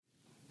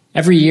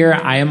Every year,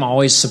 I am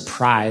always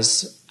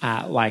surprised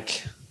at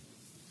like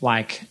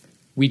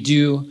we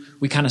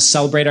kind of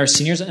celebrate our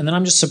seniors, and then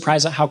I'm just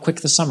surprised at how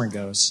quick the summer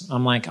goes.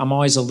 I'm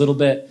always a little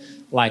bit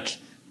like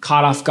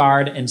caught off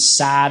guard and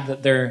sad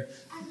that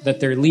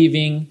they're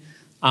leaving.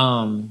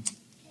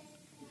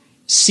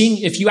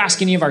 If you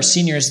ask any of our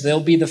seniors,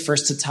 they'll be the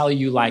first to tell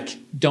you, like,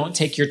 don't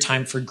take your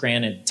time for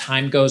granted.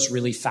 Time goes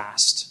really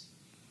fast.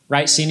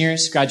 Right,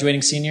 seniors,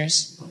 graduating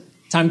seniors?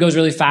 Time goes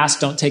really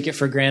fast. Don't take it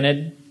for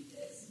granted.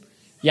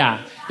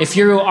 Yeah. If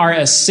you are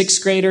a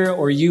sixth grader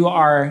or you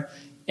are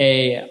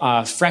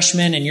a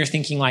freshman and you're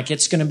thinking, like,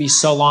 it's going to be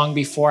so long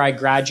before I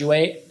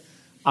graduate,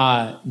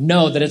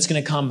 know that it's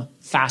going to come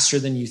faster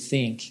than you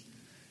think.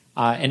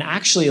 And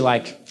actually,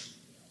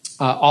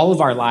 all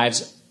of our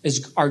lives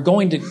are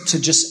going to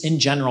just in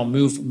general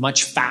move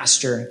much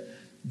faster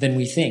than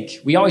we think.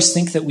 We always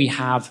think that we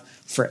have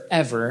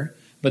forever,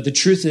 but the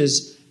truth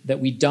is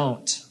that we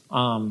don't.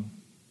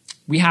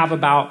 We have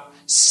about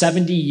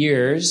 70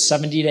 years,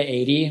 70 to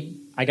 80,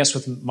 I guess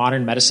with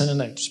modern medicine,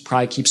 and it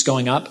probably keeps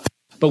going up,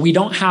 but we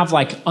don't have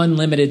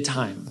unlimited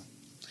time.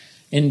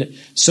 And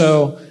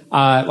so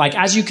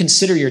as you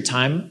consider your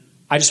time,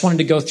 I just wanted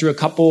to go through a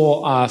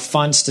couple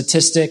fun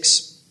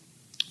statistics.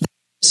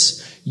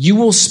 You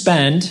will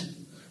spend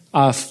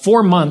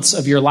 4 months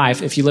of your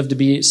life, if you live to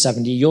be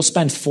 70, you'll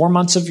spend 4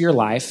 months of your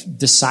life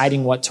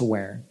deciding what to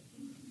wear.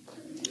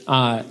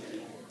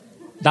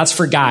 That's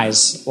for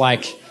guys.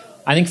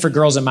 I think for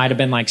girls, it might have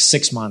been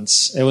 6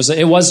 months. It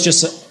was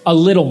just a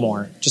little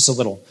more, just a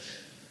little.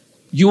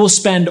 You will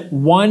spend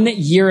 1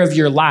 year of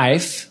your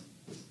life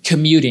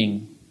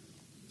commuting.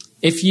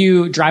 If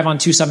you drive on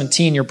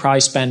 217, you'll probably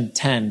spend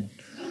 10.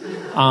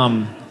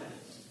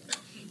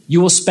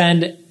 You will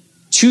spend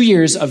 2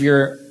 years of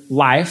your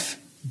life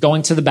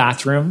going to the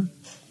bathroom.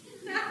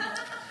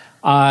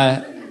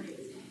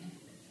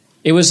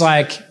 It was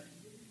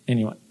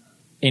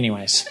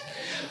anyways.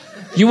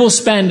 You will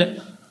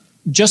spend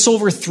just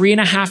over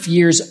 3.5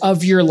 years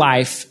of your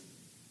life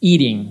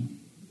eating.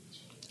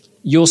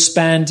 You'll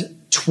spend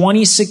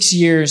 26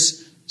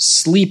 years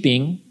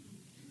sleeping.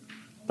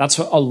 That's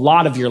a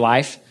lot of your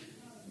life.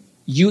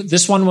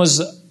 This one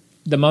was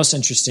the most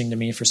interesting to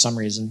me for some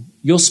reason.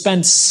 You'll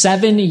spend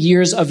 7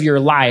 years of your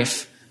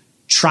life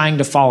trying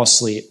to fall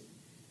asleep.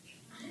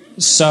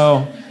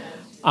 So,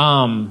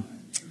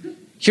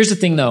 here's the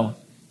thing though.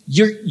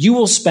 You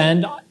will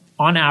spend,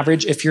 on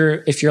average, if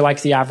you're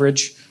like the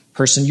average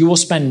person, you will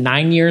spend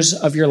 9 years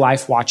of your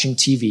life watching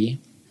TV.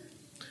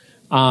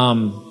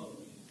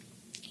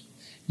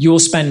 You will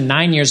spend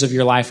 9 years of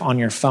your life on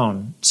your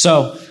phone.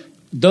 So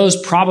those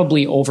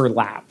probably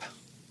overlap.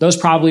 A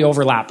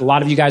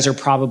lot of you guys are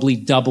probably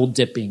double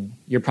dipping.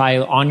 You're probably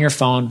on your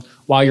phone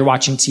while you're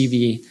watching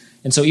TV.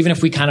 And so even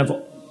if we kind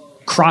of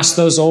cross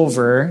those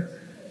over,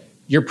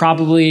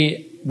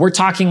 we're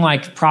talking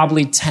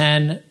probably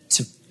 10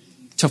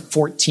 to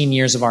 14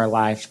 years of our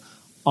life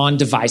on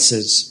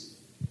devices.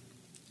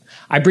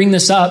 I bring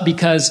this up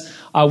because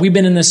we've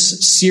been in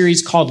this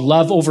series called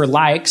Love Over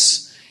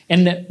Likes,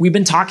 and we've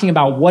been talking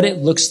about what it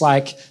looks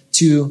like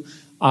to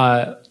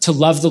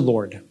love the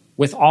Lord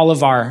with all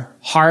of our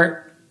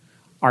heart,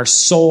 our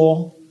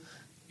soul,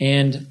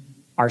 and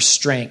our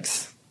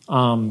strength.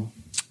 And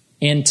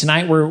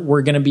tonight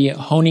we're going to be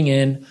honing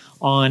in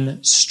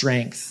on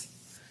strength.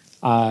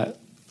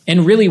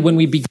 And really, when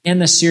we began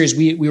this series,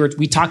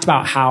 we talked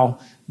about how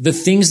the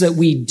things that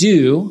we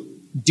do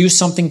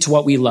something to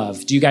what we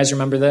love. Do you guys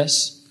remember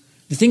this?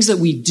 The things that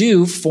we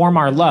do form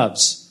our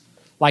loves.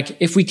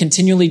 If we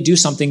continually do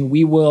something,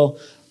 we will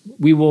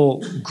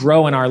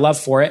grow in our love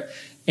for it.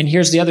 And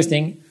here's the other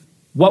thing.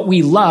 What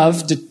we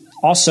love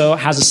also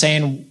has a say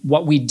in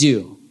what we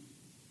do.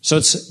 So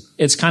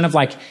it's kind of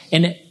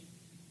and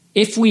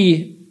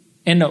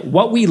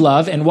what we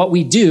love and what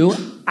we do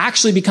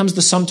actually becomes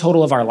the sum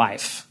total of our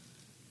life.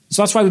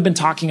 So that's why we've been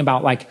talking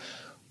about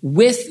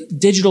with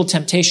digital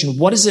temptation,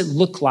 what does it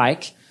look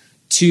like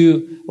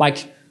to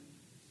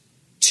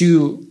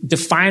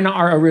define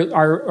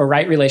our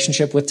right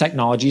relationship with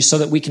technology so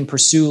that we can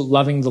pursue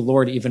loving the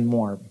Lord even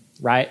more,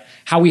 right?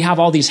 How we have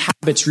all these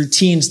habits,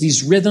 routines,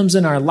 these rhythms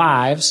in our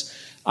lives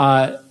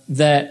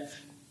that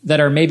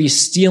are maybe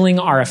stealing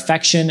our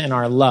affection and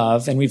our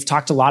love. And we've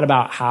talked a lot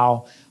about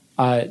how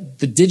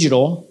the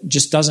digital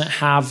just doesn't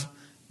have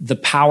the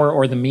power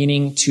or the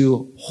meaning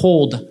to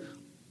hold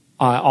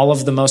all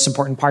of the most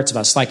important parts of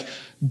us.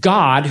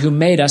 God, who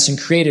made us and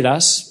created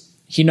us,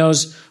 he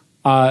knows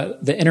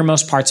the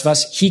innermost parts of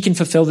us. He can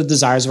fulfill the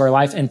desires of our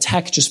life, and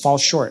tech just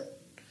falls short.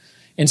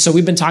 And so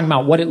we've been talking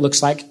about what it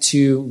looks like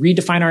to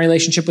redefine our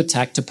relationship with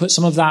tech, to put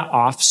some of that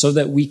off so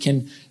that we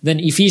can, then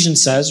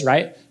Ephesians says,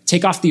 right,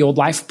 take off the old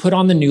life, put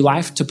on the new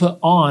life, to put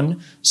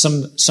on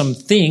some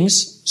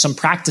things, some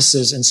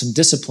practices, and some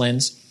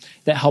disciplines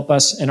that help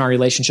us in our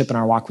relationship and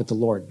our walk with the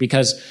Lord.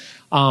 Because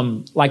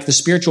the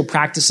spiritual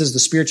practices, the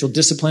spiritual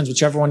disciplines,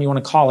 whichever one you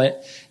want to call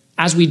it,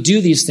 as we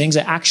do these things,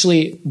 it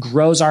actually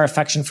grows our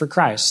affection for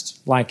Christ.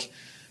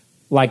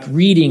 like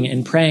reading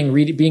and praying,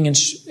 being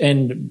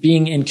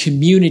in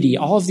community,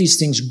 all of these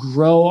things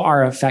grow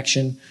our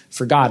affection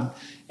for God.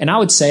 And I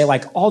would say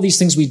like all these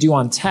things we do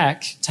on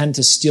tech tend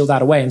to steal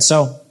that away. And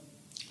so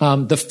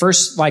the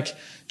first, like,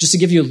 just to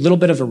give you a little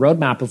bit of a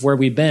roadmap of where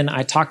we've been,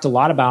 I talked a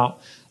lot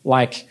about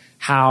like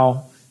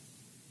how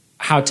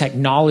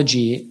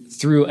technology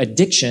through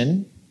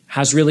addiction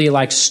has really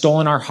like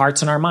stolen our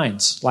hearts and our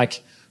minds.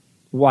 Like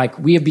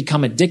we have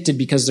become addicted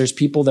because there's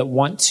people that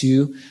want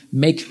to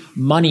make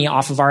money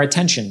off of our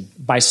attention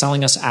by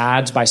selling us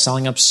ads, by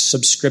selling us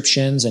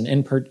subscriptions and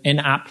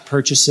in-app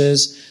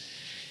purchases.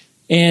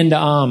 And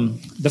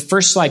the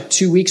first like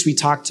 2 weeks, we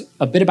talked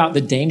a bit about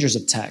the dangers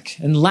of tech.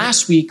 And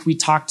last week, we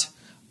talked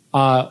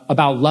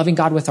about loving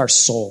God with our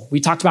soul. We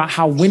talked about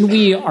how when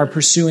we are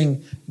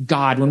pursuing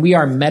God, when we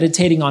are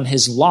meditating on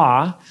his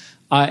law,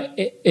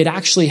 it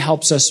actually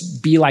helps us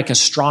be like a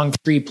strong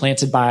tree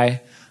planted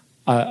by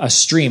a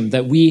stream,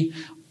 that we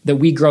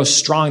grow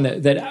strong,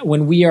 that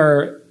when we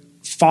are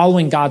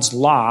following God's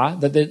law,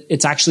 that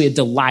it's actually a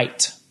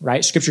delight,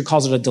 right? Scripture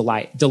calls it a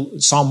delight.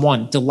 Psalm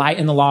 1, delight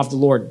in the law of the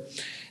Lord.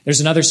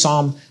 There's another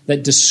psalm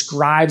that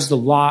describes the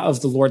law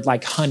of the Lord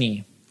like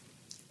honey.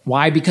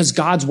 Why? Because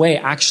God's way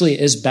actually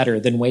is better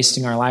than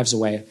wasting our lives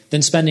away,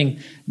 than spending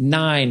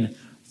 9,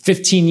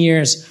 15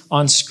 years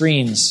on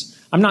screens.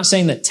 I'm not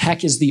saying that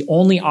tech is the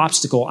only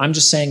obstacle. I'm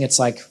just saying it's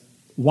like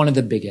one of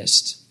the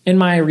biggest. In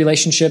my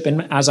relationship,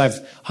 and as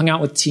I've hung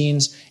out with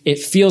teens, it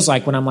feels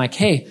like when I'm like,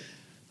 hey,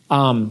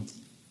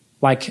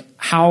 like,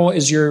 how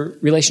is your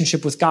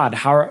relationship with God?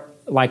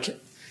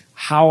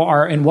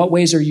 In what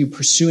ways are you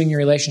pursuing your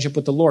relationship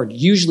with the Lord?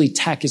 Usually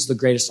tech is the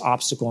greatest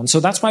obstacle. And so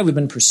that's why we've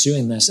been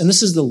pursuing this. And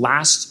this is the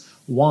last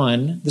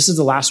one.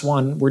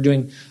 We're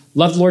doing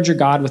love the Lord your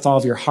God with all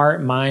of your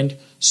heart, mind,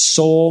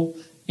 soul,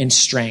 and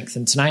strength.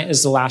 And tonight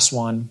is the last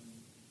one.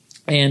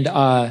 And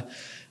I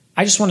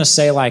just want to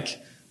say, like,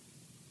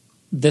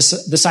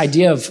 this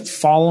idea of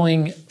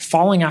following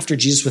after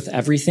Jesus with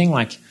everything,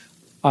 like,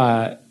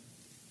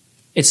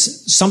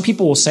 some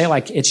people will say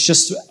like it's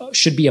just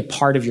should be a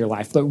part of your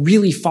life, but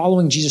really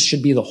following Jesus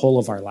should be the whole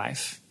of our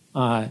life.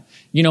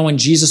 When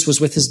Jesus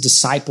was with his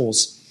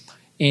disciples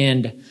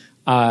and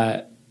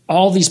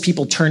all these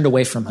people turned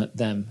away from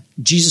them,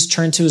 Jesus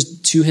turned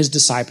to his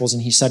disciples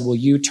and he said, will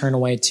you turn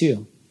away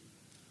too?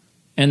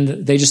 And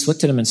they just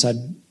looked at him and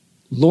said,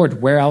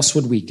 Lord, where else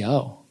would we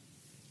go?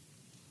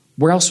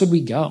 Where else would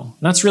we go?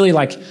 And that's really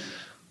like,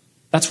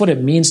 that's what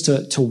it means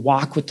to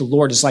walk with the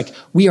Lord, is like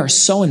we are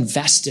so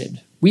invested.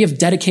 We have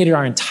dedicated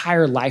our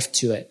entire life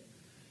to it.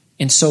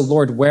 And so,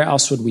 Lord, where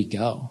else would we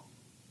go?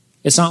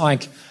 It's not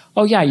like,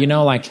 oh yeah,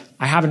 like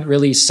I haven't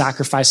really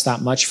sacrificed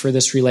that much for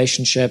this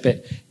relationship.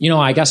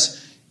 I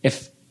guess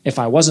if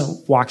I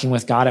wasn't walking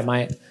with God,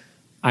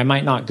 I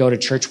might not go to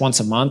church once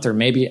a month, or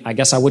maybe I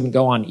guess I wouldn't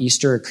go on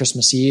Easter or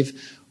Christmas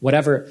Eve,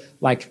 whatever.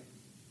 Like,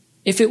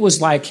 if it was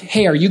like,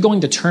 hey, are you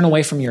going to turn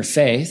away from your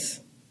faith?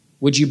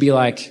 Would you be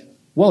like,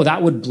 whoa,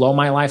 that would blow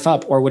my life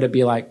up? Or would it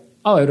be like,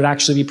 oh, it would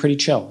actually be pretty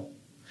chill?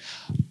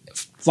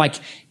 Like,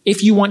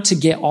 if you want to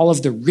get all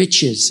of the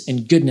riches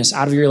and goodness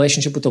out of your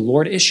relationship with the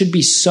Lord, it should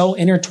be so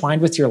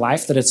intertwined with your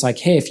life that it's like,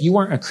 hey, if you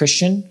weren't a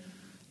Christian,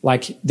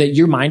 like that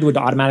your mind would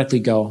automatically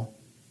go,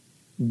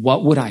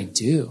 what would I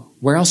do?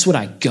 Where else would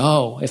I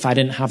go if I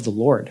didn't have the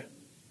Lord?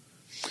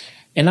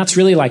 And that's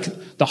really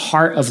like the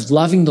heart of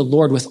loving the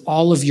Lord with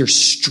all of your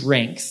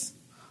strength,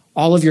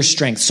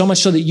 so much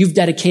so that you've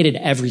dedicated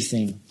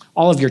everything,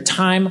 all of your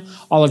time,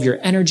 all of your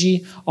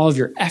energy, all of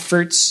your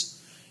efforts,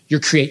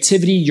 your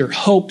creativity, your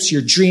hopes,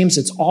 your dreams.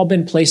 It's all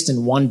been placed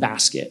in one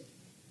basket,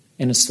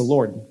 and it's the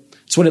Lord.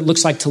 It's what it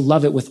looks like to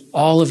love it with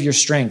all of your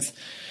strength.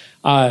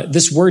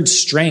 This word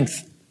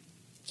strength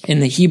in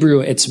the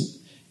Hebrew,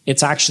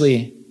 it's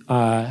actually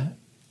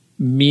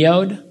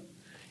meod,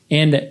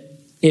 and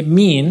it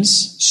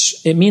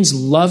means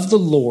love the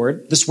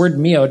Lord. This word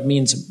meod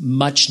means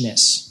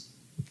muchness.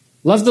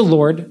 Love the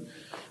Lord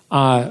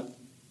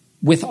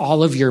with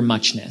all of your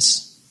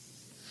muchness.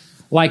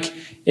 Like,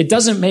 it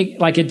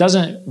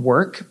doesn't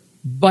work,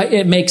 but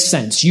it makes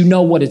sense. You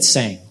know what it's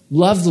saying.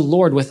 Love the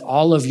Lord with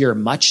all of your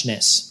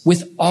muchness,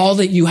 with all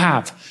that you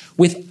have,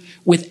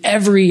 with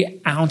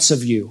every ounce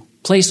of you.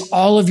 Place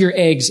all of your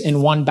eggs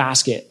in one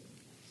basket.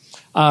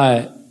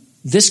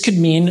 This could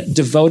mean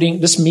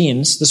devoting,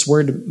 this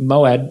word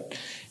moed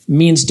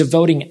means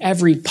devoting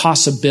every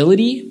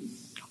possibility,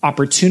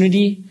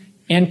 opportunity,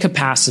 and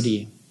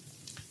capacity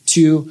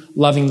to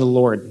loving the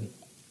Lord.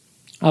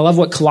 I love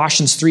what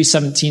Colossians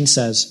 3:17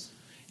 says.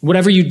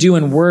 Whatever you do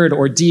in word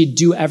or deed,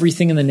 do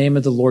everything in the name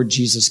of the Lord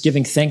Jesus,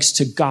 giving thanks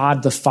to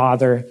God the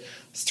Father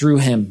through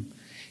him.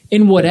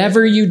 In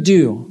whatever you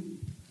do,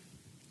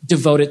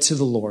 devote it to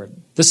the Lord.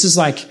 This is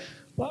like,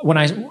 when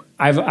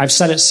I've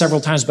said it several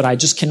times, but I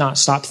just cannot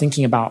stop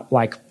thinking about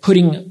like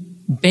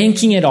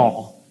banking it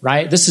all,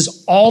 right? This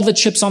is all the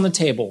chips on the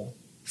table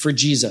for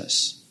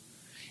Jesus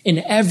in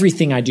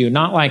everything I do.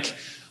 Not like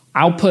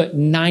I'll put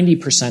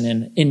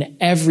 90% in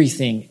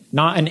everything,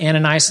 not an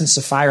Ananias and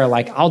Sapphira,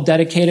 like I'll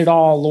dedicate it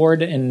all,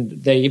 Lord. And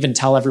they even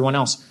tell everyone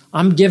else,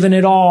 I'm giving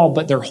it all,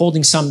 but they're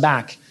holding some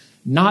back.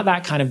 not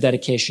that kind of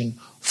dedication,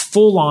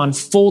 full on,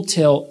 full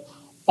tilt,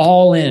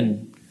 all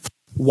in.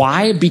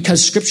 Why?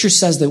 Because scripture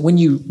says that when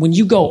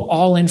you go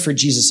all in for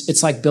Jesus,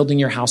 it's like building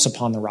your house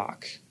upon the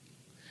rock,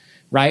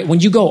 right? When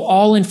you go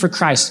all in for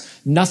Christ,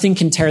 nothing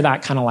can tear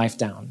that kind of life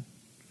down.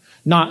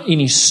 Not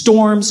any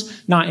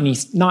storms, not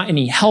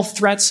any health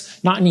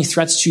threats, not any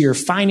threats to your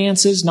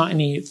finances, not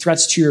any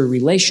threats to your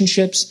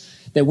relationships.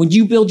 That when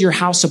you build your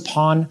house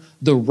upon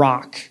the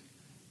rock,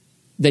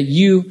 that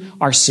you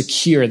are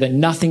secure, that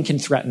nothing can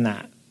threaten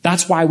that.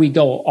 That's why we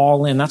go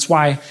all in. That's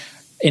why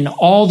in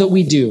all that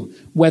we do,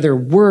 whether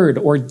word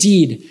or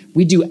deed,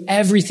 we do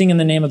everything in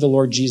the name of the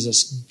Lord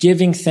Jesus,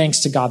 giving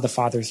thanks to God the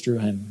Father through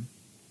him.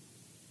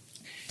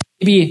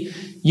 Maybe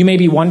you may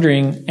be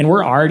wondering, and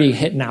we're already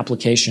hitting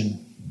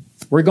application.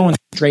 We're going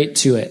straight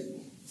to it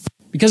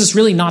because it's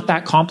really not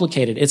that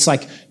complicated. It's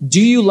like,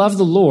 do you love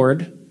the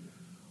Lord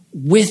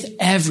with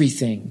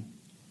everything?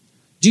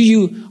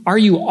 Are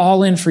you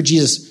all in for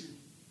Jesus?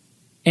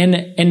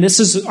 And this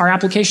is our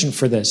application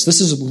for this.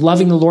 This is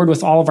loving the Lord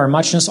with all of our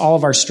muchness, all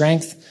of our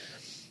strength.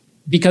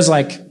 Because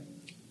like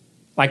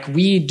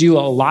we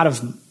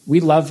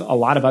love a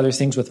lot of other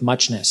things with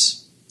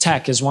muchness.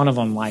 Tech is one of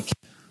them. Like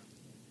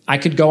I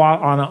could go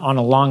out on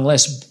a long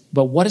list,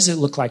 but what does it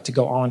look like to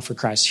go all in for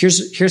Christ?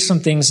 Here's some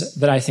things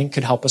that I think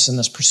could help us in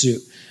this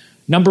pursuit.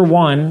 Number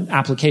one,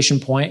 application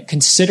point,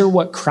 consider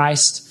what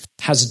Christ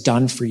has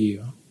done for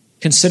you.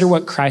 Consider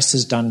what Christ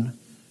has done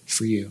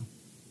for you.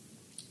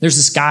 There's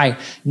this guy,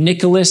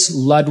 Nicholas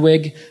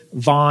Ludwig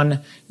von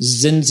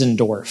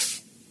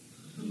Zinzendorf.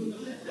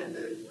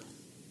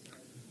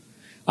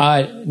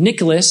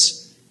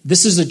 Nicholas,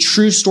 this is a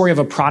true story of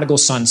a prodigal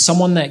son,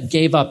 someone that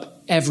gave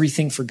up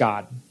everything for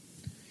God.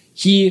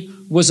 He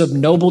was of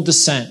noble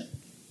descent.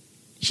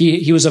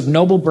 He was of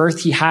noble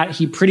birth.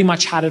 He pretty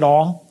much had it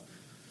all.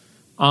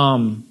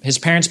 His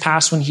parents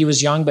passed when he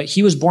was young, but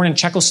he was born in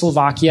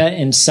Czechoslovakia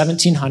in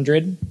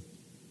 1700.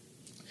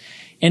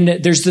 And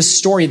there's this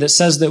story that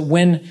says that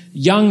when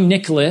young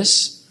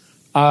Nicholas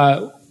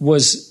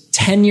was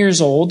 10 years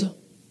old,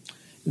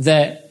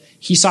 that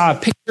he saw a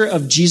picture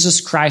of Jesus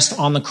Christ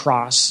on the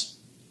cross.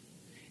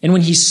 And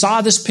when he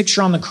saw this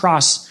picture on the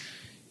cross,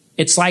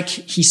 it's like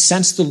he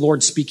sensed the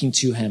Lord speaking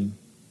to him.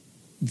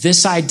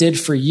 This I did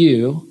for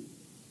you.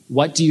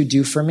 What do you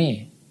do for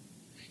me?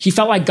 He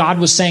felt like God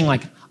was saying,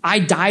 like, I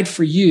died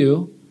for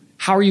you.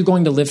 How are you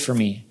going to live for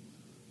me?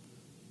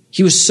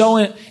 He was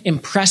so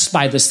impressed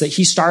by this that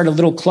he started a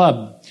little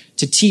club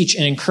to teach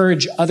and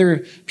encourage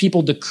other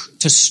people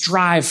to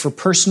strive for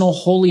personal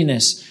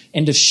holiness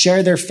and to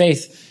share their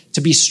faith, to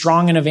be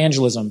strong in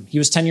evangelism. He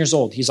was 10 years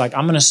old. He's like,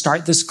 I'm going to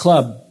start this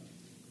club.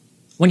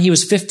 When he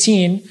was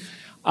 15,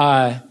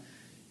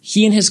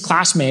 he and his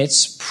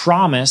classmates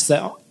promised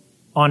that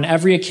on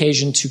every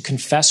occasion to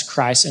confess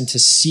Christ and to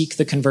seek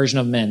the conversion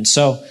of men.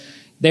 So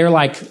they're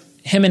like,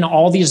 him and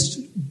all these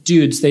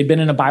dudes, they'd been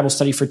in a Bible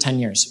study for 10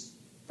 years.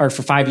 Or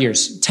for 5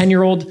 years,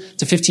 10-year-old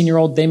to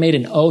 15-year-old, they made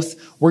an oath.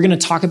 We're going to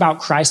talk about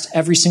Christ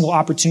every single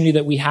opportunity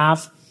that we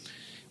have.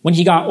 When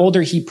he got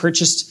older, he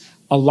purchased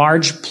a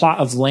large plot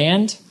of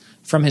land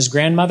from his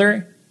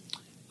grandmother.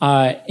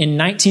 In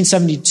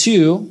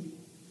 1972,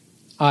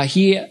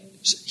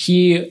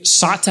 he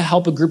sought to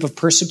help a group of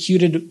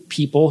persecuted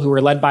people who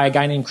were led by a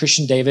guy named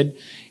Christian David,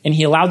 and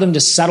he allowed them to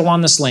settle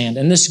on this land.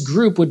 And this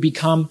group would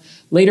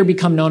later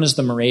become known as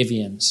the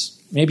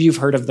Moravians. Maybe you've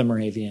heard of the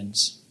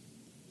Moravians.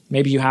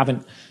 Maybe you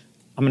haven't.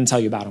 I'm going to tell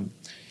you about them.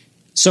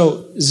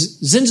 So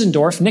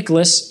Zinzendorf,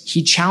 Nicholas,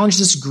 he challenged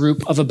this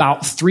group of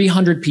about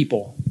 300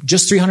 people,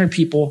 just 300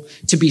 people,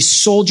 to be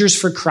soldiers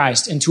for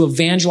Christ and to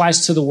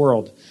evangelize to the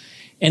world.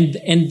 And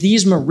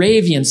these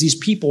Moravians, these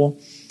people,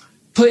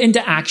 put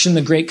into action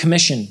the Great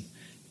Commission.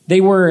 They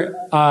were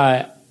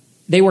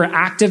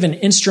active and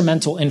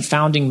instrumental in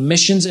founding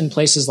missions in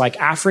places like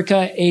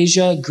Africa,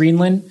 Asia,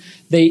 Greenland.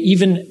 They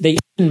even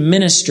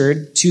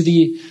ministered to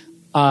the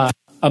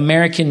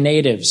American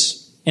natives.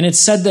 And it's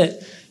said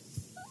that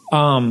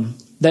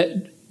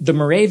the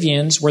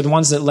Moravians were the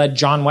ones that led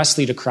John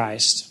Wesley to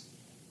Christ.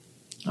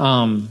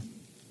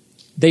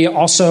 They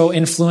also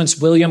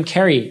influenced William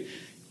Carey.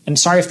 And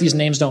sorry if these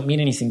names don't mean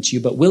anything to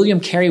you, but William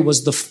Carey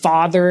was the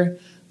father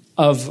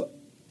of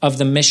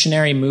the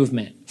missionary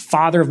movement.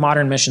 Father of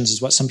modern missions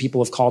is what some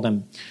people have called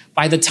him.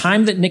 By the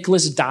time that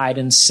Nicholas died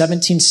in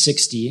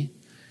 1760,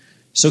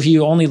 so he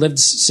only lived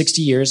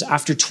 60 years.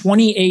 After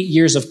 28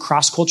 years of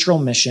cross-cultural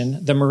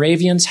mission, the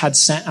Moravians had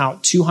sent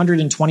out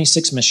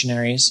 226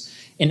 missionaries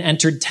and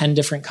entered 10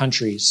 different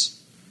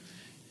countries.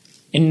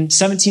 In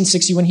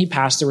 1760, when he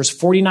passed, there was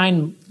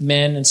 49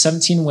 men and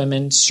 17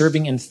 women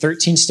serving in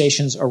 13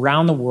 stations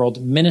around the world,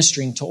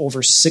 ministering to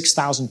over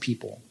 6,000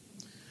 people.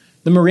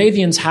 The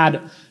Moravians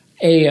had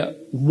a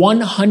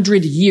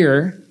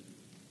 100-year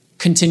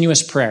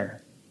continuous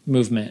prayer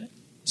movement.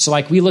 So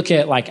like we look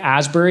at like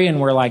Asbury and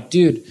we're like,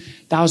 dude,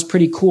 that was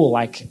pretty cool.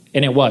 Like,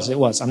 and it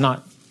was. I'm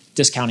not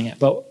discounting it,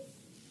 but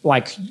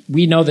like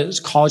we know that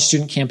college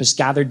student campus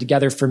gathered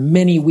together for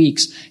many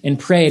weeks and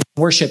prayed,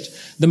 worshiped.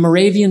 The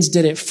Moravians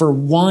did it for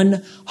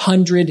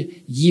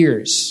 100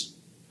 years.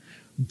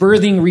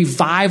 birthing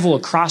revival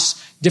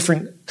across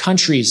different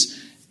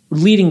countries,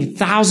 leading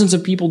thousands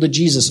of people to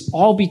Jesus,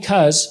 all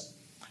because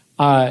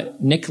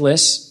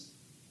Nicholas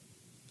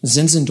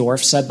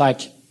Zinzendorf said,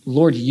 like,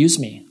 Lord, use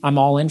me. I'm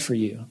all in for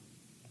you.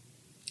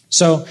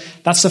 So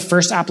that's the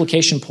first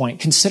application point.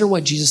 Consider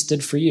what Jesus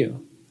did for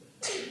you.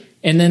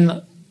 And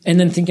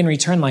then think in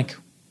return, like,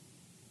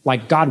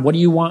 God, what do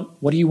you want?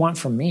 What do you want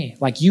from me?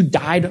 Like, you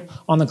died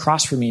on the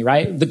cross for me,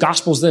 right? The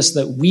gospel is this,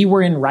 that we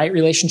were in right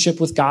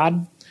relationship with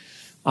God,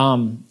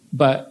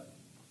 but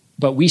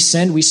we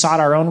sinned, we sought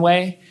our own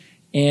way,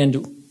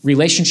 and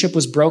relationship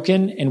was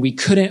broken, and we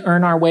couldn't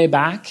earn our way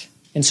back.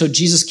 And so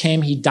Jesus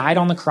came, he died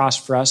on the cross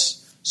for us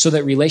so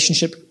that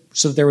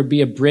there would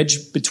be a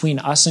bridge between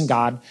us and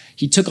God.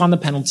 He took on the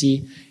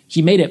penalty.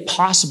 He made it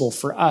possible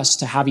for us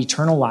to have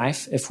eternal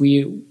life if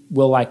we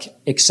will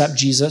accept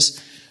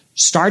Jesus,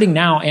 starting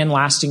now and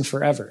lasting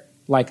forever.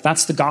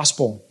 That's the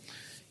gospel.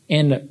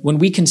 And when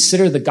we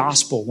consider the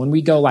gospel, when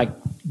we go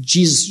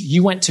Jesus,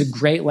 you went to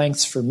great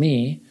lengths for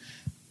me,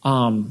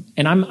 and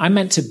I'm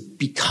meant to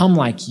become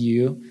like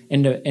you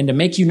and to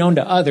make you known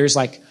to others,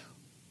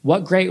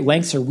 what great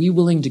lengths are we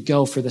willing to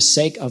go for the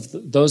sake of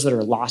those that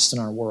are lost in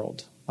our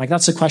world?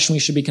 That's the question we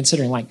should be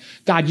considering.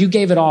 God, you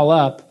gave it all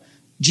up.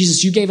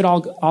 Jesus, you gave it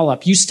all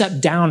up. You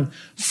stepped down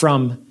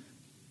from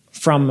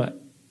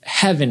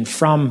heaven,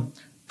 from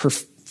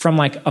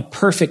a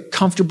perfect,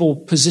 comfortable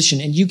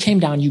position, and you came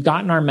down, you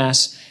got in our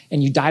mess,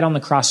 and you died on the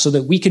cross so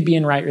that we could be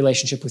in right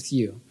relationship with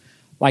you.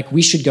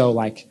 We should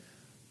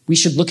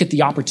look at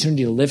the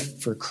opportunity to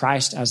live for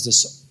Christ as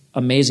this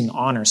amazing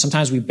honor.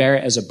 Sometimes we bear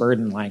it as a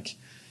burden,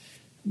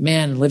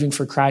 man, living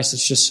for Christ,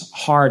 it's just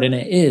hard, and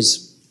it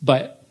is.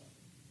 But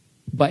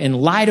in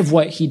light of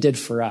what he did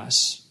for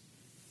us,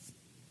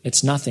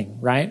 it's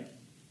nothing, right?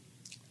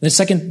 The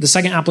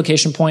second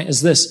application point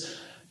is this: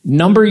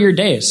 number your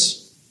days.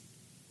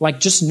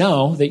 Just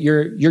know that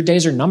your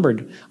days are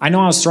numbered. I know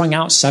I was throwing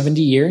out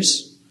 70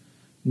 years.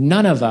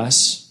 None of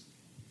us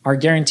are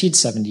guaranteed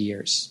 70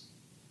 years.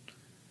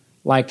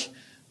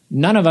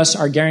 None of us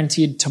are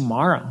guaranteed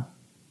tomorrow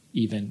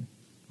even,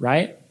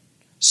 right?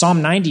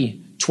 Psalm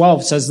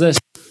 90:12 says this: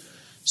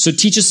 so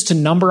teach us to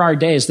number our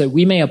days that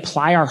we may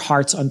apply our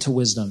hearts unto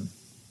wisdom.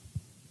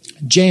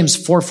 James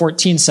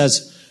 4:14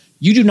 says,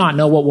 you do not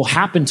know what will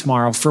happen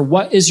tomorrow, for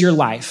what is your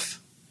life?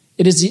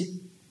 It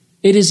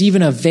is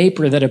even a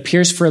vapor that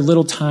appears for a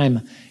little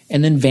time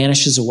and then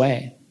vanishes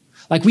away.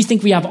 We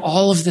think we have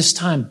all of this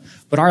time,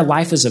 but our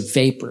life is a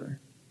vapor.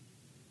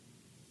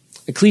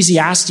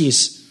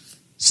 Ecclesiastes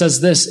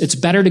says this: it's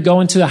better to go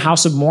into the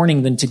house of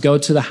mourning than to go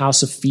to the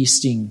house of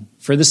feasting,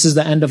 for this is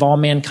the end of all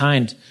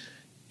mankind,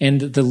 and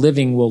the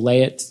living will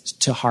lay it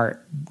to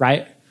heart,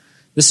 right?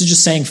 This is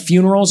just saying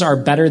funerals are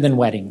better than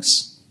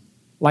weddings.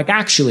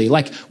 Actually,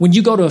 when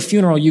you go to a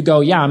funeral, you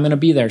go, yeah, I'm going to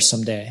be there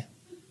someday.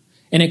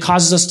 And it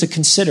causes us to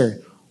consider,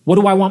 what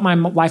do I want my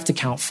life to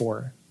count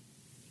for?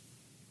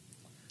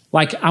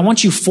 I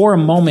want you for a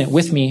moment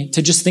with me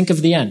to just think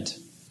of the end.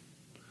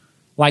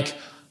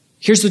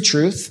 Here's the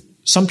truth.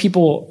 Some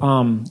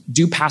people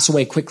do pass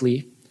away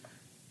quickly,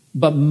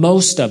 but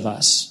most of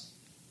us,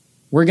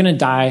 we're going to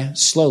die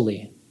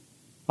slowly.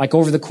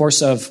 Over the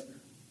course of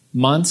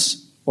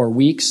months or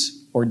weeks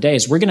or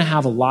days, we're going to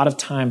have a lot of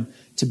time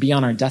to be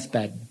on our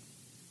deathbed.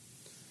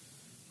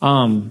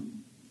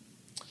 And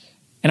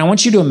I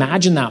want you to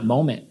imagine that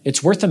moment.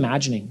 It's worth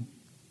imagining.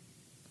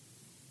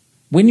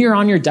 When you're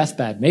on your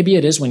deathbed, maybe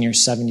it is when you're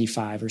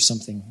 75 or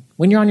something.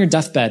 When you're on your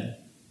deathbed,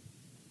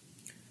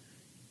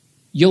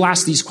 you'll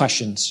ask these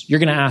questions. You're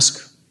going to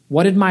ask,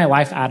 what did my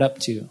life add up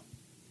to?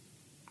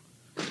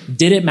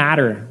 Did it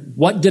matter?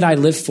 What did I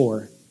live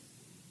for?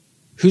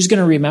 Who's going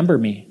to remember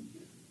me?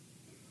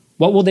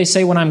 What will they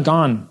say when I'm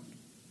gone?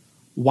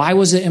 Why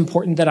was it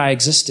important that I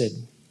existed?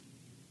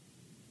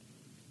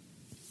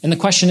 And the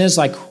question is,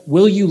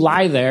 will you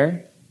lie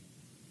there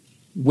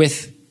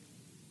with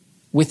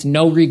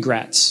no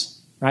regrets,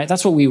 right?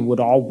 That's what we would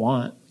all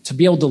want, to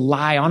be able to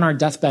lie on our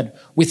deathbed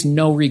with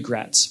no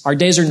regrets. Our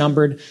days are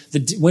numbered.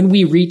 When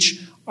we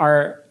reach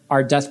our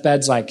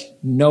deathbeds,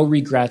 no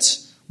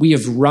regrets. We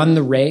have run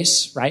the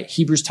race, right?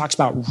 Hebrews talks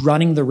about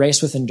running the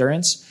race with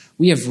endurance.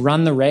 We have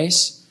run the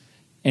race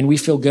and we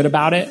feel good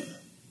about it.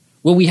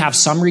 Will we have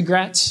some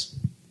regrets?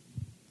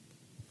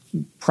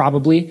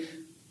 Probably.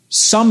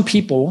 Some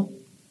people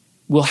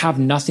will have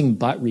nothing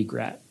but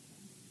regret.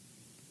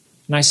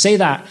 And I say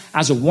that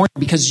as a warning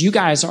because you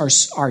guys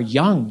are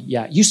young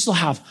yet. You still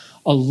have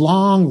a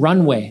long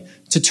runway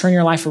to turn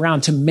your life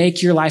around, to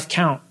make your life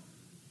count.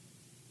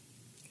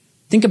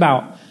 Think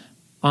about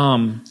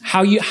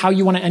how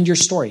you want to end your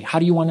story. How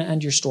do you want to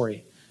end your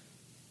story?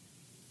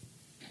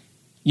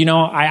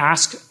 I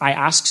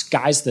ask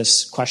guys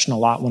this question a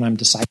lot when I'm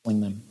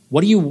discipling them.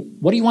 What do you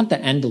want the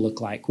end to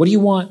look like? What do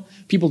you want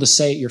people to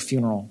say at your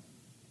funeral?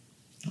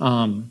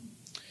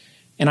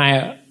 And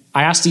I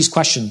ask these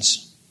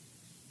questions.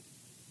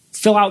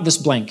 Fill out this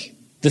blank.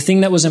 The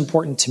thing that was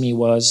important to me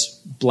was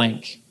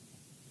blank.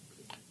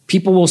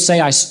 People will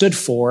say I stood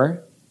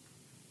for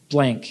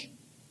blank.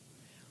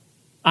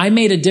 I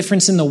made a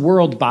difference in the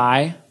world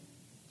by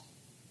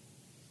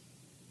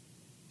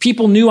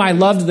People knew I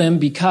loved them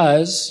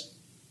because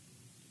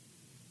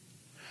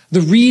the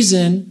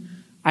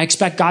reason I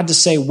expect God to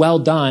say, well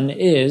done,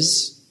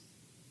 is,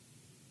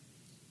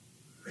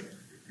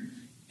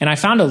 and I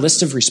found a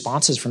list of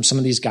responses from some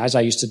of these guys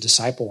I used to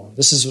disciple.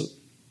 This is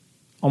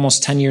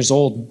almost 10 years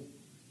old.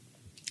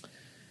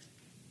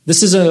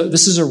 This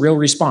is a real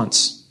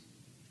response.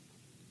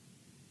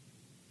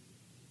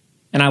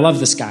 And I love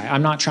this guy.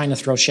 I'm not trying to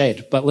throw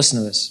shade, but listen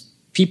to this.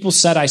 People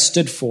said I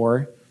stood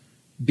for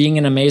being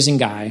an amazing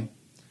guy,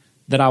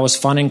 that I was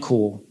fun and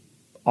cool,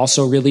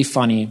 also really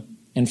funny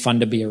and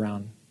fun to be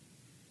around.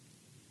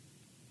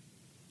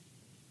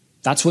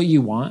 That's what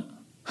you want?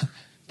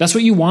 That's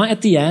what you want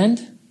at the end?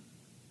 You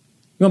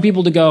want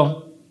people to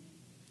go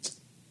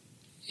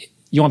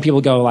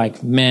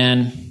like,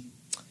 man,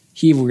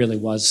 he really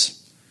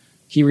was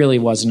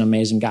an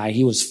amazing guy.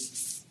 He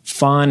was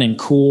fun and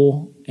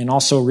cool and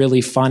also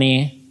really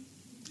funny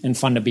and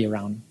fun to be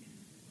around.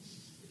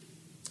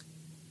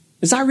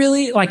 Is that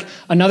really, like,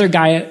 another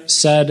guy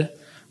said,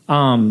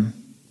 I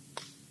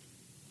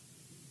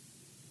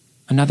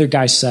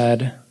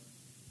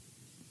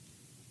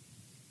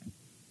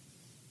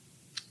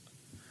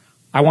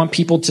want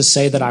people to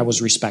say that I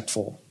was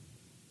respectful.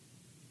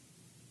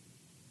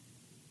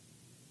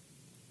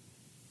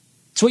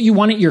 It's what you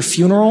want at your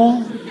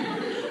funeral.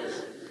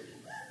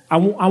 I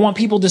want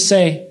people to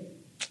say,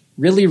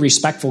 really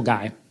respectful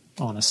guy,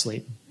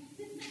 honestly.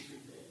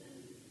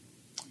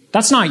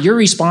 That's not your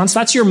response.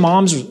 That's your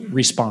mom's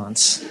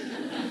response.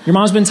 Your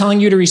mom's been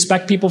telling you to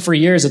respect people for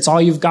years. It's all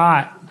you've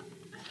got,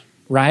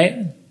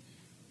 right?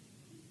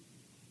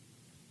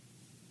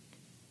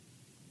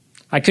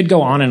 I could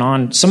go on and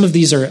on. Some of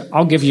these are,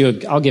 I'll give you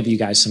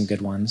guys some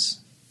good ones.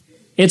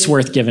 It's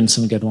worth giving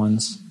some good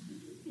ones.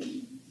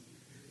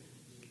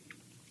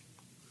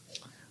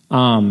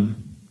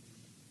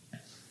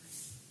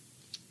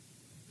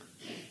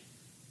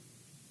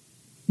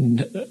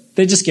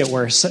 They just get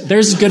worse.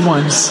 There's good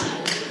ones.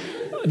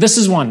 This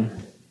is one.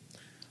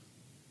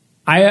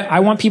 I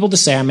want people to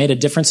say I made a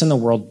difference in the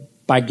world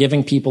by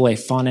giving people a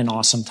fun and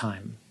awesome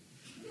time.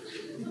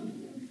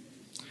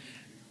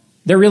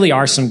 There really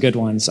are some good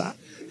ones. I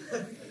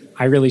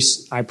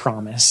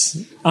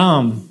promise.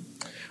 But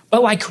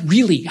like,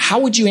 really, how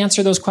would you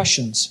answer those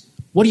questions?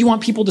 What do you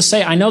want people to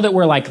say? I know that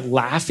we're like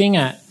laughing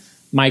at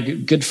my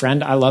good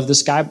friend. I love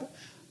this guy.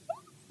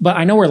 But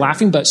I know we're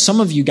laughing, but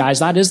some of you guys,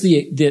 that is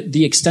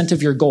the extent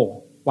of your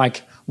goal.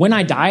 Like, when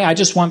I die, I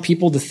just want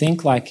people to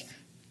think like,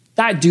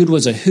 that dude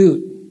was a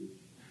hoot.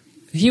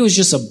 He was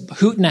just a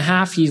hoot and a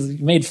half. He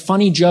made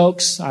funny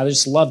jokes. I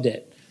just loved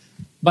it.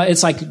 But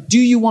it's like, do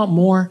you want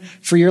more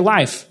for your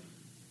life?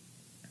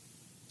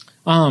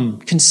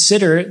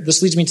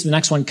 This leads me to the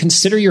next one.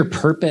 Consider your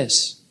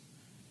purpose.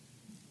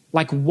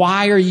 Like,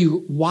 why are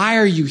you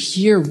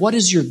here? What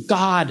is your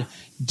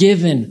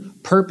God-given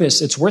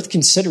purpose? It's worth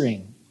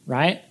considering,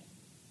 right?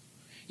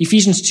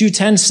 Ephesians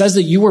 2:10 says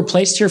that you were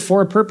placed here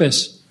for a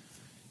purpose.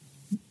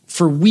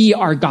 For we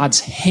are God's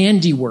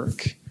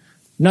handiwork.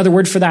 Another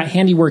word for that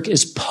handiwork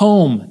is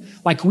poem.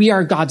 Like, we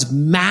are God's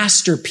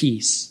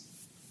masterpiece.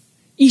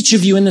 Each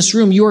of you in this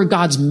room, you are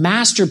God's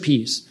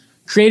masterpiece,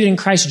 created in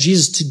Christ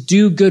Jesus to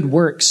do good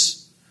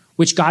works,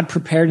 which God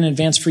prepared in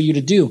advance for you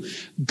to do.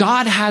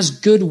 God has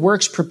good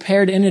works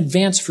prepared in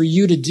advance for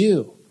you to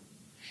do.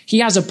 He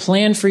has a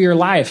plan for your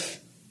life.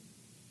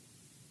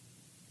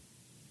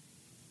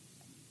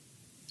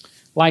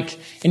 Like,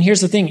 and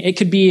here's the thing,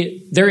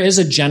 there is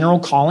a general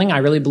calling. I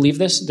really believe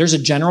this. There's a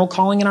general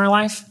calling in our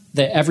life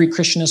that every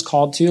Christian is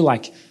called to.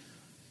 Like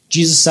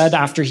Jesus said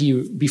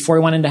before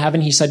he went into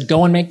heaven, he said,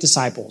 go and make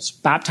disciples,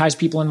 baptize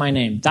people in my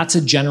name. That's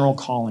a general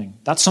calling.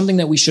 That's something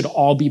that we should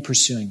all be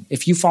pursuing.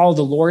 If you follow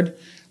the Lord,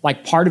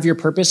 like, part of your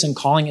purpose and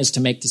calling is to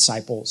make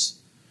disciples.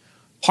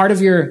 Part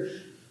of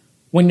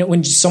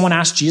when someone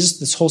asked Jesus,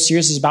 this whole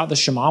series is about the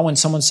Shema. When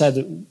someone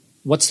said,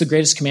 what's the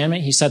greatest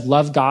commandment? He said,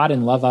 love God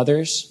and love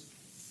others.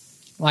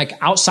 Like,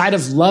 outside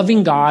of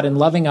loving God and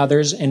loving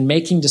others and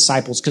making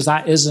disciples, because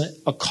that is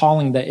a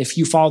calling that if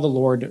you follow the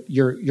Lord,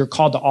 you're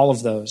called to all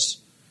of those.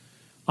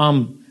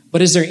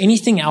 But is there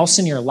anything else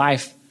in your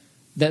life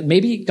that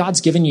maybe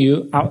God's given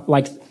you,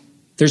 like,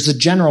 there's a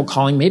general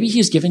calling. Maybe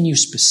he's given you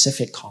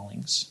specific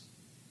callings.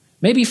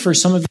 Maybe for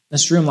some of you in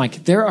this room,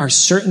 like, there are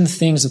certain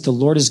things that the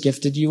Lord has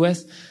gifted you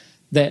with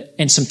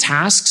and some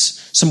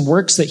tasks, some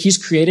works that he's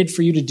created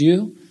for you to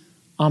do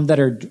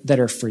that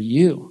are for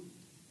you.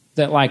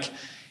 That, like,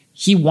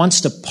 he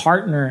wants to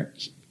partner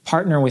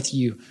with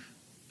you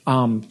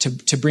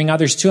to bring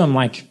others to him.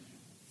 Like,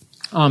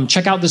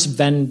 check out this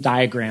Venn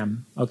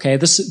diagram, okay?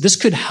 This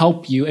could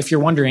help you if you're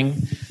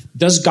wondering,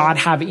 does God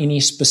have any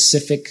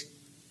specific,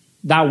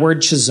 that word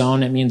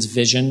chazon, it means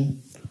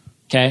vision,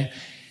 okay?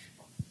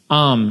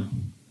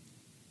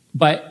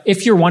 But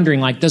if you're wondering,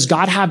 like, does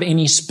God have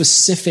any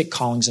specific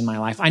callings in my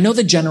life? I know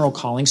the general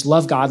callings,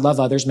 love God, love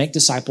others, make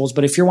disciples,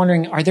 but if you're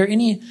wondering, are there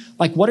any,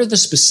 like, what are the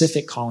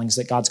specific callings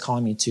that God's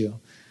calling me to?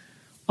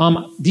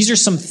 These are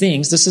some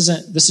things. This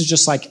is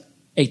just like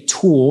a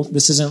tool.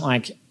 This isn't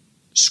like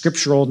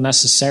scriptural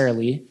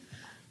necessarily.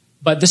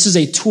 But this is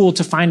a tool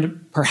to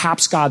find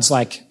perhaps God's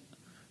like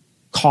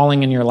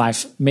calling in your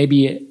life,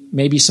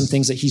 maybe some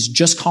things that he's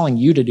just calling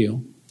you to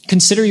do.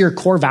 Consider your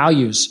core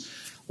values.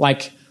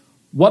 Like,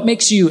 what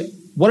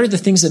are the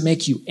things that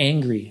make you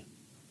angry?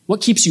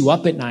 What keeps you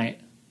up at night?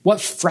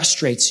 What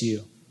frustrates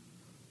you?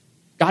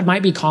 God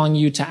might be calling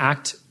you to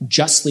act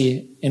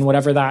justly in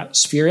whatever that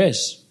sphere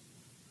is.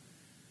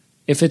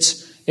 If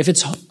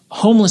it's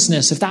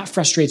homelessness, if that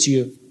frustrates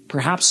you,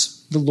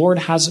 perhaps the Lord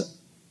has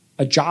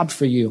a job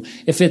for you.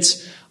 If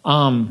it's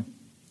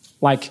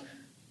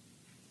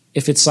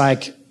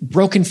like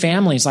broken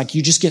families, like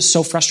you just get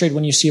so frustrated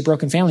when you see a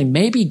broken family,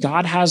 maybe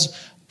God has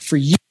for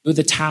you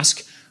the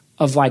task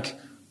of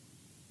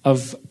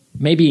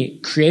maybe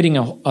creating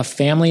a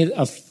family,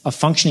 a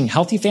functioning,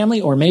 healthy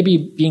family, or maybe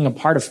being a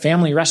part of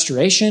family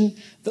restoration.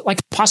 Like,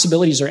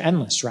 possibilities are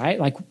endless, right?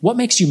 Like, what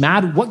makes you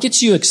mad? What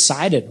gets you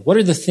excited? What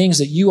are the things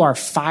that you are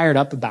fired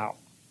up about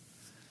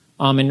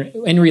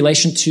in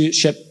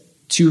relationship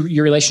to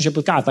your relationship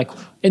with God, like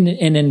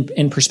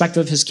in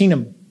perspective of his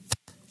kingdom?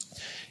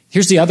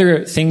 Here's the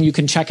other thing you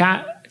can check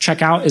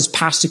out is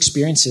past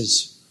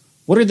experiences.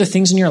 What are the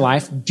things in your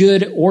life,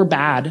 good or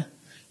bad,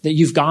 that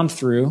you've gone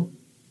through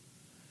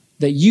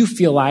that you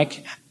feel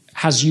like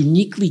has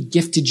uniquely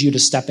gifted you to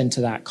step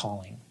into that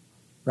calling,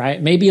 right?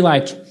 Maybe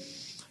like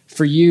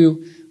for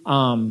you,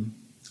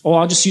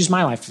 I'll just use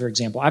my life, for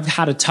example. I've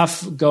had a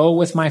tough go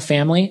with my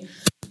family.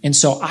 And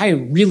so I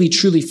really,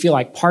 truly feel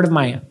like part of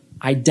my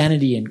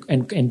identity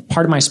and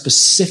part of my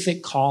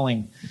specific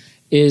calling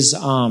is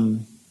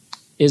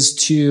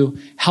to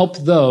help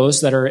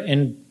those that are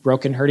in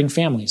broken, hurting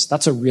families.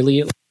 That's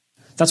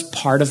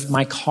part of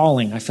my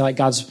calling. I feel like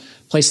God's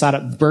placed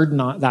that burden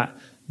on that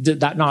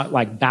not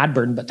like bad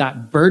burden, but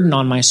that burden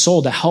on my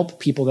soul to help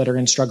people that are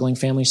in struggling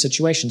family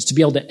situations, to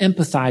be able to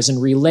empathize and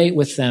relate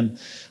with them.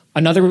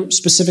 Another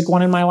specific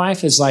one in my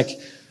life is like,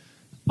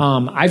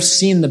 I've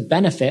seen the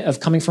benefit of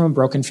coming from a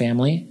broken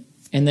family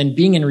and then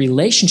being in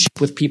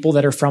relationship with people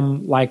that are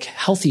from like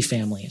healthy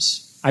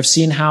families. I've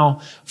seen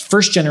how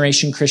first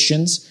generation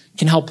Christians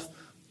can help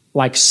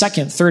like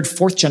second, third,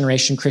 fourth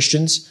generation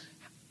Christians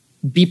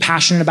be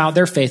passionate about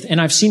their faith.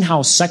 And I've seen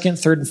how second,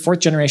 third, and fourth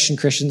generation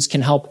Christians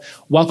can help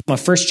welcome a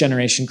first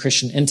generation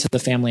Christian into the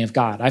family of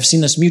God. I've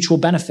seen this mutual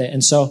benefit.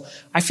 And so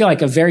I feel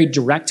like a very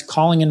direct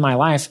calling in my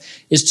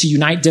life is to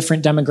unite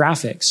different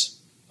demographics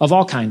of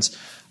all kinds,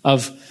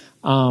 of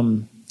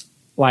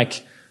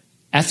like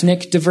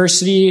ethnic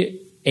diversity,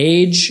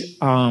 age,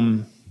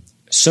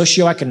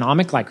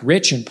 socioeconomic, like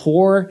rich and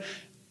poor,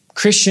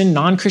 Christian,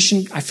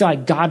 non-Christian. I feel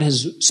like God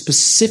has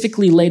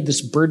specifically laid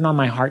this burden on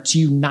my heart to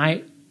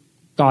unite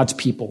God's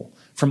people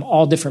from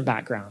all different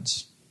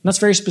backgrounds. And that's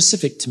very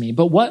specific to me.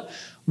 But what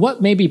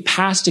maybe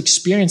past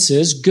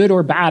experiences, good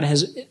or bad,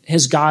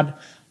 does God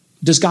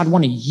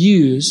want to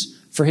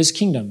use for his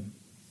kingdom?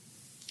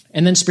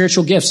 And then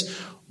spiritual gifts.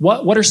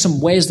 What are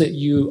some ways that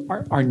you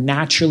are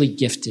naturally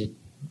gifted,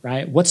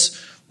 right? What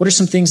are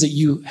some things that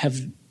you have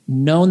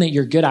known that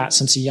you're good at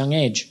since a young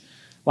age?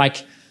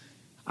 Like,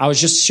 I was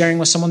just sharing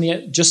with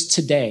someone just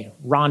today,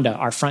 Rhonda,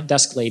 our front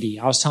desk lady.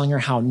 I was telling her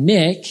how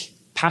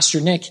Pastor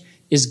Nick,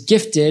 is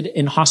gifted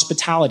in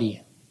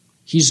hospitality.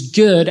 He's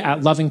good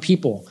at loving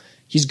people.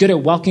 He's good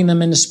at welcoming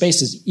them into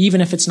spaces,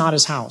 even if it's not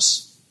his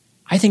house.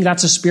 I think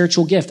that's a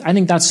spiritual gift. I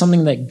think that's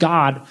something that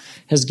God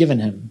has given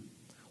him.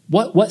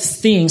 What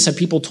things have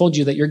people told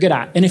you that you're good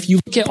at? And if you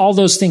look at all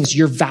those things,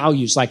 your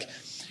values, like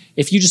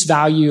if you just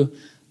value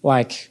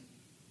like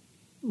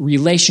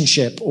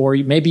relationship, or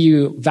maybe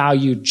you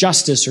value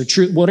justice or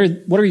truth,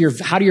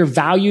 how do your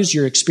values,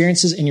 your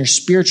experiences, and your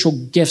spiritual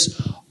gifts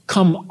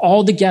come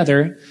all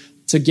together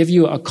to give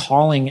you a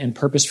calling and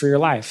purpose for your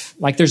life?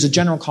 Like, there's a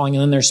general calling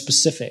and then there's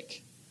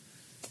specific.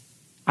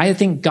 I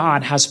think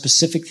God has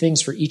specific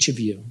things for each of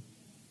you.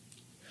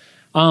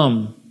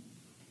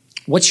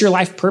 What's your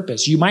life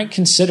purpose? You might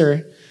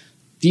consider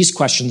these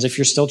questions if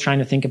you're still trying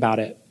to think about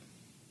it.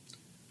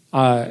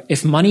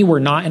 If money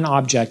were not an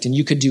object and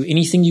you could do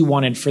anything you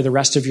wanted for the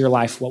rest of your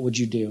life, what would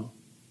you do?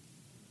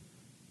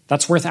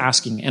 That's worth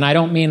asking. And I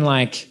don't mean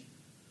a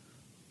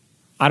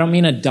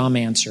dumb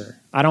answer.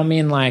 I don't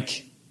mean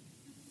like,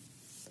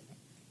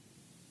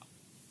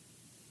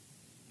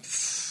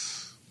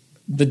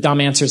 the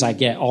dumb answers I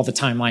get all the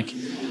time. Like,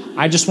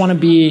 I just want to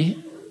be,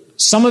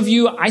 some of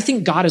you, I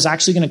think God is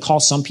actually going to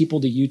call some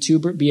people to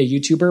be a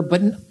YouTuber,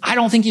 but I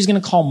don't think he's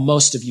going to call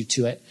most of you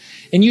to it.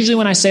 And usually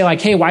when I say like,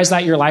 hey, why is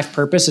that your life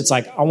purpose? It's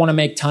like, I want to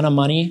make a ton of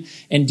money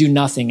and do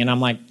nothing. And I'm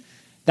like,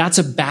 that's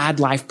a bad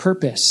life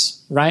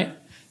purpose, right?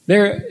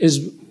 There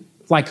is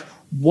like,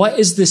 what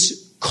is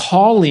this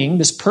calling,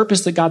 this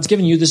purpose that God's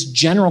given you, this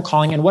general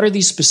calling, and what are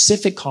these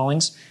specific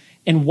callings?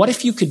 And what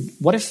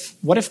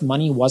if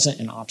money wasn't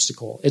an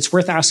obstacle? It's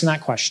worth asking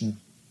that question.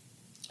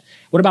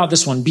 What about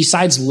this one?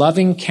 Besides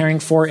loving,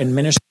 caring for, and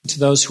ministering to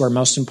those who are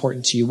most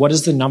important to you, what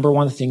is the number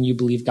one thing you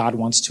believe God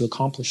wants to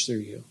accomplish through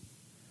you?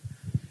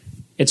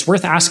 It's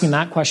worth asking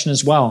that question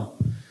as well.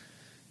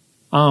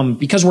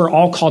 Because we're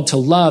all called to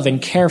love and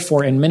care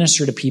for and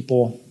minister to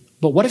people,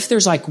 But what if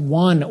there's like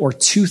one or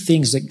two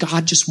things that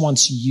God just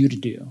wants you to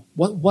do?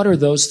 What are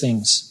those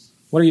things?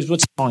 What's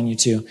he calling you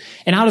to?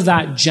 And out of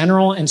that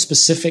general and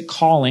specific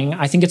calling,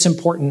 I think it's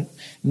important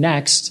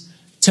next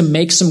to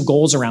make some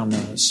goals around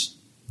those.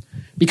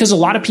 Because a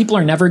lot of people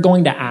are never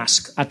going to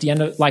ask at the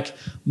end of, like,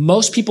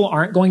 most people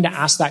aren't going to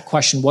ask that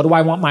question, what do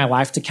I want my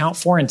life to count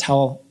for,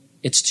 until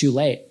it's too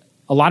late.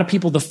 A lot of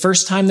people, the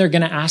first time they're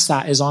going to ask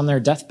that is on their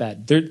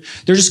deathbed. They're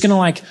just going to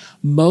like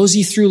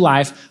mosey through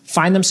life,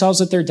 find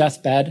themselves at their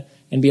deathbed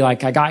and be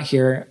like, I got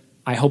here.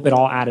 I hope it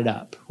all added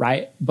up,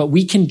 right? But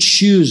we can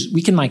choose,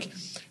 we can like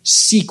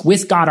seek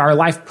with God our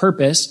life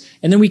purpose,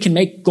 and then we can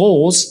make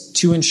goals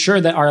to ensure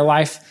that our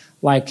life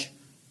like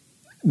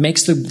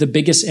makes the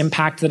biggest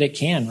impact that it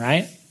can,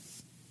 right?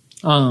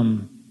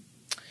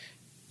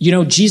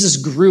 Jesus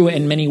grew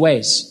in many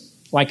ways.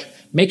 Like,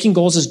 making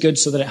goals is good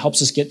so that it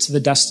helps us get to the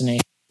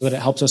destination, so that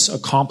it helps us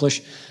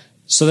accomplish,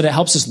 so that it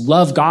helps us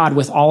love God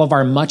with all of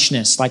our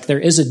muchness. Like, there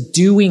is a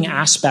doing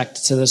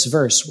aspect to this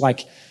verse.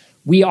 Like,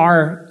 we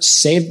are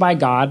saved by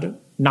God,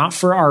 not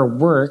for our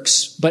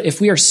works, but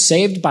if we are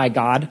saved by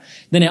God,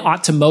 then it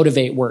ought to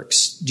motivate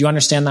works. Do you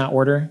understand that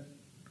order?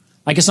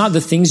 Like, it's not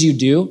the things you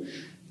do.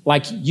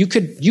 Like, you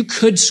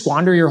could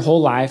squander your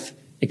whole life,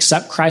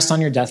 accept Christ on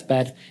your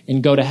deathbed,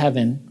 and go to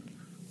heaven.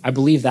 I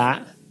believe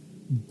that.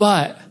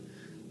 But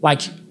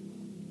like,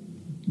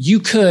 you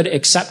could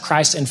accept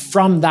Christ, and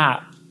from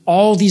that,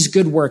 all these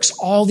good works,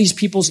 all these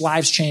people's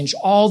lives changed,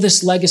 all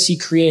this legacy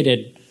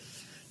created.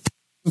 It's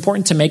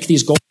important to make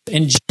these goals.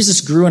 And Jesus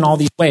grew in all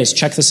these ways.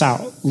 Check this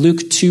out. Luke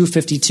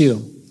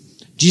 2:52.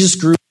 Jesus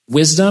grew in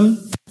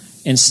wisdom,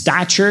 in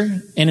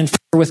stature, and in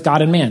favor with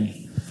God and man.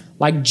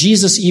 Like,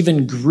 Jesus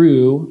even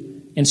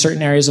grew in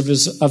certain areas of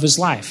his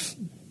life.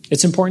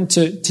 It's important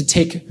to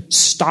take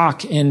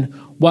stock in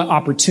what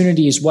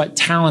opportunities, what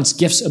talents,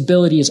 gifts,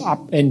 abilities,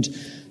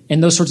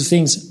 and those sorts of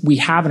things we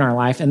have in our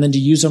life, and then to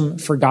use them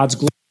for God's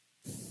glory.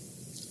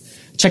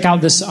 Check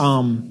out this.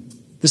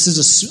 This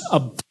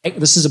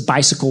is a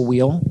bicycle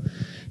wheel.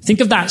 Think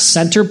of that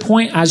center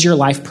point as your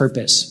life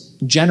purpose,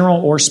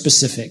 general or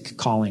specific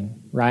calling,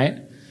 right?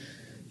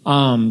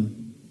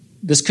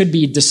 This could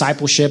be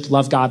discipleship,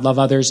 love God, love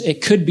others.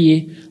 It could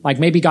be like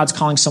maybe God's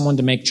calling someone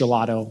to make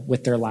gelato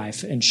with their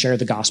life and share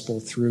the gospel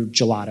through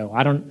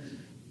gelato.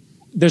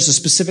 There's a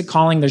specific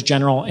calling, there's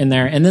general in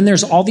there. And then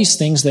there's all these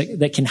things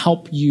that can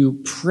help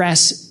you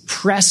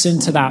press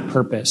into that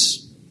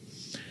purpose.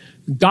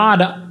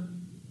 God,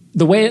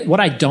 what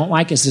I don't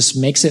like is this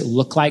makes it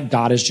look like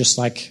God is just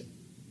like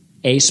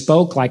a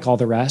spoke like all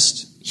the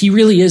rest. He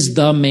really is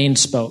the main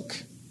spoke.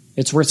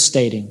 It's worth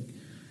stating.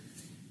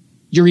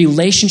 Your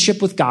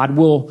relationship with God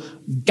will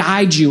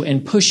guide you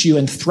and push you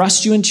and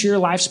thrust you into your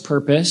life's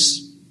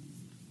purpose.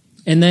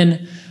 And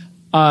then,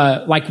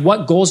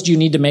 what goals do you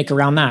need to make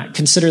around that?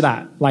 Consider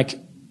that. Like,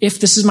 if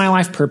this is my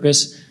life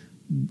purpose,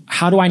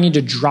 how do I need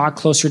to draw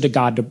closer to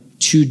God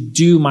to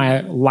do my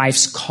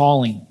life's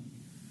calling?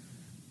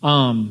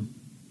 Do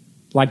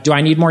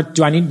I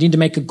need to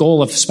make a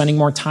goal of spending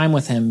more time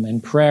with him in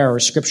prayer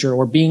or scripture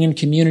or being in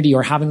community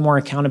or having more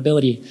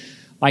accountability?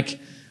 Like,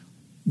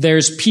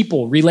 there's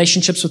people,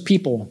 relationships with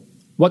people.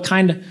 What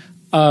kind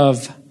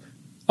of,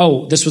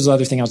 this was the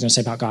other thing I was going to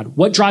say about God.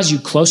 What draws you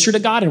closer to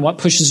God and what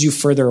pushes you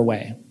further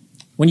away?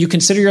 When you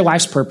consider your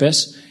life's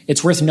purpose,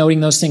 it's worth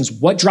noting those things.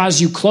 What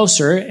draws you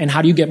closer and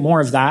how do you get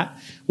more of that?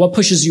 What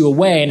pushes you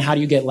away and how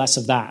do you get less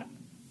of that?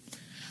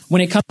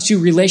 When it comes to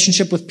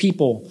relationship with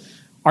people,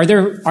 are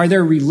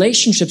there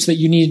relationships that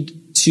you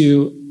need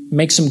to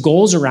make some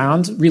goals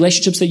around?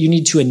 Relationships that you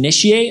need to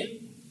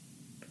initiate?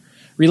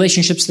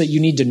 Relationships that you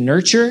need to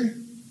nurture?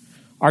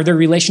 Are there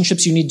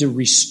relationships you need to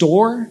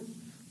restore?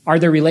 Are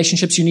there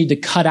relationships you need to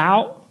cut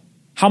out?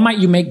 How might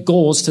you make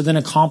goals to then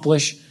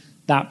accomplish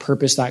that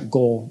purpose, that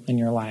goal in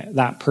your life,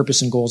 that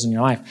purpose and goals in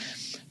your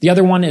life? The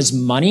other one is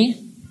money,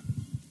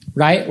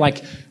 right?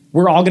 Like,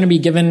 we're all going to be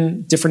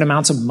given different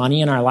amounts of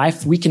money in our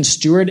life. We can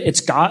steward,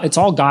 it's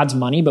all God's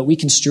money, but we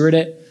can steward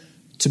it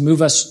to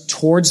move us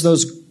towards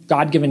those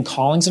God-given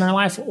callings in our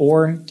life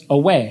or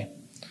away.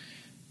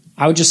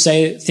 I would just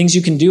say things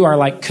you can do are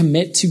like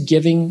commit to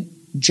giving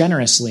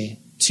generously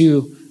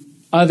to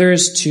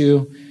others,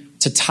 to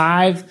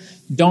tithe.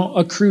 Don't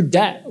accrue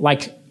debt.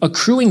 Like,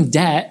 accruing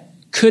debt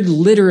could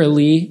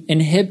literally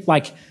inhibit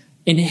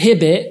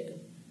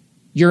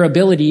your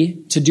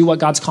ability to do what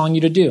God's calling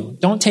you to do.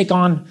 Don't take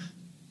on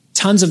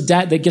tons of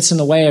debt that gets in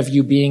the way of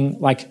you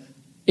being like,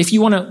 if you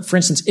want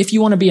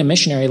to be a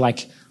missionary,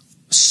 like,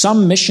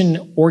 some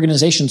mission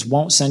organizations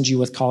won't send you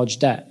with college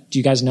debt. Do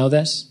you guys know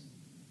this?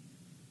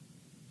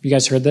 You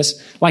guys heard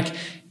this? Like,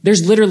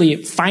 there's literally,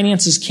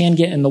 finances can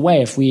get in the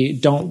way if we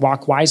don't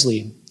walk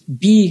wisely.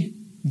 Be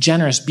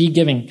generous, be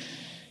giving.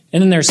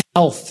 And then there's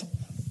health.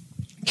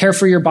 Care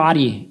for your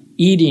body,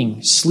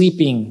 eating,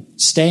 sleeping,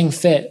 staying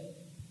fit,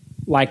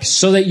 like,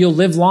 so that you'll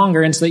live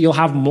longer and so that you'll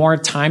have more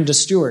time to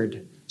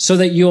steward. So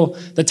that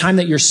the time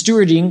that you're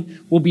stewarding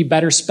will be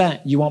better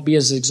spent. You won't be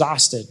as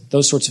exhausted,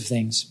 those sorts of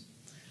things.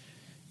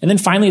 And then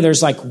finally,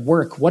 there's like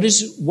work. What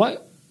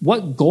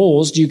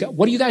goals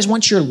what do you guys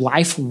want your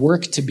life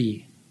work to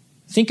be?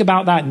 think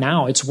about that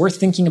now. It's worth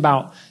thinking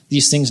about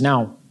these things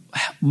now.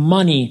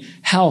 Money,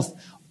 health,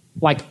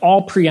 like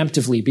all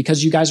preemptively,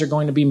 because you guys are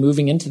going to be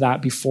moving into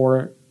that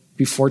before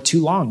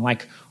too long.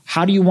 Like,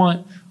 what do you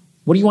want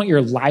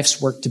your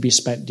life's work to be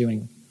spent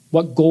doing?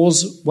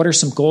 What are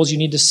some goals you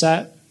need to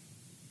set?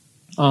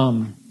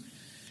 And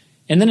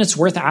then it's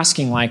worth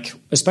asking, like,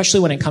 especially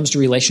when it comes to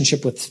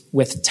relationship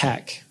with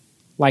tech,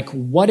 like,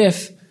 what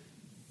if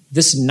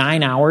this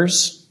 9 to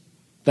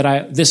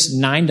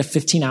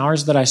 15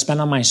 hours that I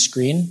spend on my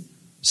screen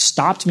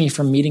stopped me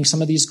from meeting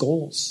some of these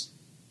goals?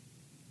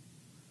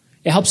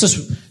 It helps us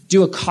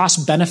do a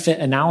cost-benefit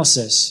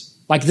analysis.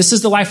 Like, this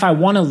is the life I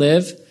want to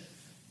live.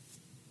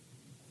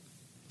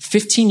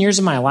 15 years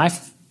of my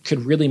life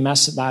could really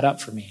mess that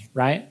up for me,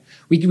 right?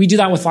 We do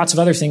that with lots of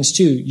other things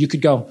too. You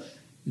could go,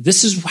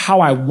 this is how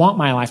I want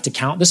my life to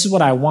count. This is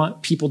what I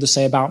want people to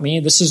say about me.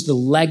 This is the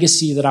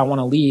legacy that I want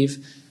to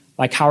leave.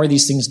 Like, how are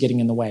these things getting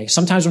in the way?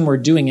 Sometimes when we're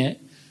doing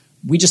it,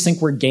 we just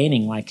think we're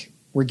gaining, like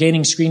we're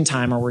gaining screen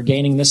time or we're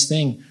gaining this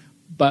thing.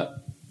 But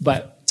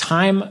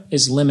time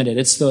is limited.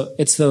 It's a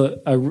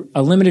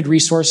limited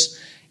resource,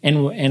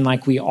 and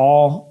like we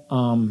all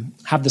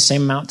have the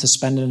same amount to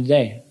spend in a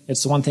day.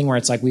 It's the one thing where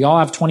it's like we all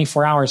have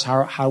 24 hours.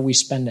 How do we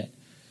spend it?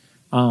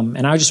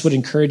 And I just would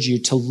encourage you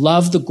to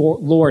love the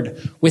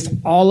Lord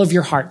with all of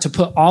your heart, to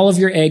put all of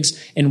your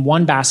eggs in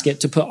one basket,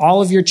 to put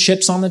all of your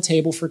chips on the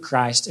table for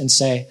Christ and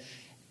say,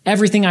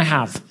 everything I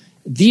have,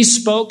 these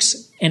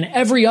spokes and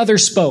every other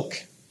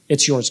spoke,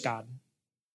 it's yours, God.